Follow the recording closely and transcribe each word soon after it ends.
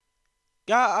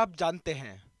क्या आप जानते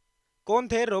हैं कौन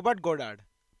थे रॉबर्ट गोडार्ड,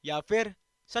 या फिर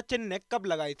सचिन ने कब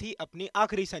लगाई थी अपनी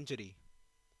आखिरी सेंचुरी?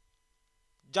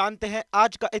 जानते हैं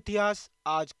आज का इतिहास,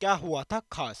 आज क्या हुआ था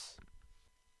खास।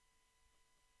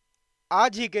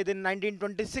 आज ही के दिन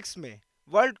 1926 में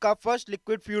वर्ल्ड का first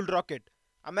liquid fuelled rocket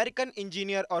American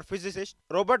engineer और फिजिसिस्ट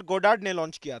रॉबर्ट गोडार्ड ने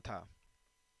लॉन्च किया था।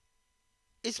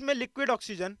 इसमें लिक्विड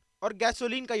ऑक्सीजन और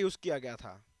गैसोलीन का यूज किया गया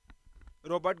था।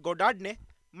 रॉबर्ट गोडार्ड ने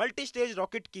मल्टी स्टेज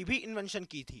रॉकेट की भी इन्वेंशन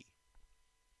की थी।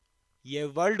 ये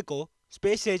वर्ल्ड को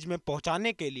स्पेस एज में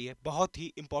पहुंचाने के लिए बहुत ही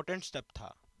इंपॉर्टेंट स्टेप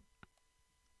था।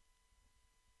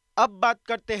 अब बात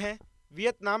करते हैं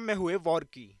वियतनाम में हुए वॉर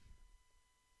की।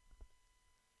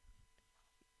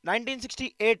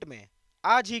 1968 में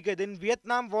आज ही के दिन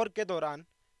वियतनाम वॉर के दौरान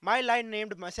माई लाइन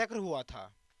नेम्ड मैसेकर हुआ था।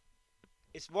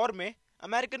 इस वॉर में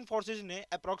अमेरिकन फोर्सेस ने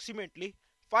अप्रोक्सीमेटली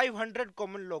 500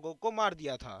 कॉमन लोगों को मार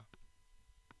दिया था।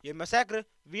 यह मैसेकर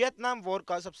वियतनाम वॉर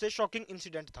का सबसे शॉकिंग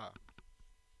इंसिडेंट था।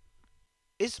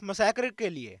 इस मैसेकर के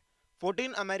लिए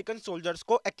 14 अमेरिकन सोल्जर्स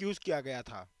को एक्यूज किया गया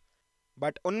था,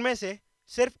 बट उनमें से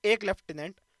सिर्फ एक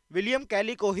लेफ्टिनेंट विलियम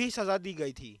कैली को ही सजा दी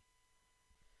गई थी।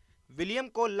 विलियम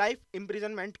को लाइफ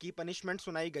इम्प्रिजनमेंट की पनिशमेंट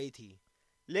सुनाई गई थी,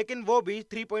 लेकिन वो भी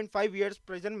 3.5 इयर्स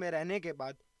प्रिजन में रहने के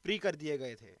बाद फ्री कर दिए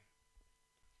गए थे।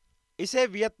 इसे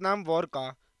वियतनाम वॉर का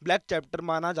ब्लैक चैप्टर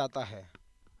माना जाता है।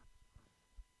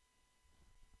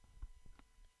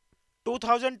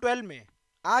 2012 में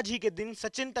आज ही के दिन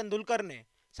सचिन तेंदुलकर ने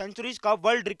सेंचुरीज का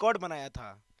वर्ल्ड रिकॉर्ड बनाया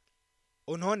था।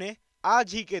 उन्होंने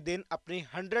आज ही के दिन अपनी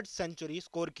 100 सेंचुरी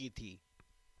स्कोर की थी।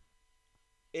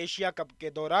 एशिया कप के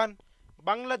दौरान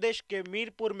बांग्लादेश के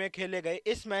मीरपुर में खेले गए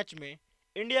इस मैच में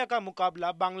इंडिया का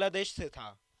मुकाबला बांग्लादेश से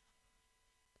था।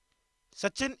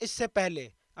 सचिन इससे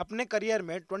पहले अपने करियर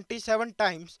में 27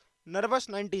 टाइम्स नर्वस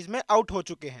 90s में आउट हो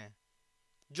चुके हैं,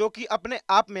 जो कि अपने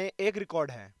आप में एक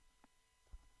रिकॉर्ड है।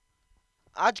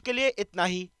 आज के लिए इतना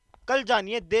ही। कल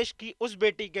जानिए देश की उस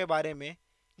बेटी के बारे में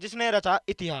जिसने रचा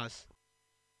इतिहास।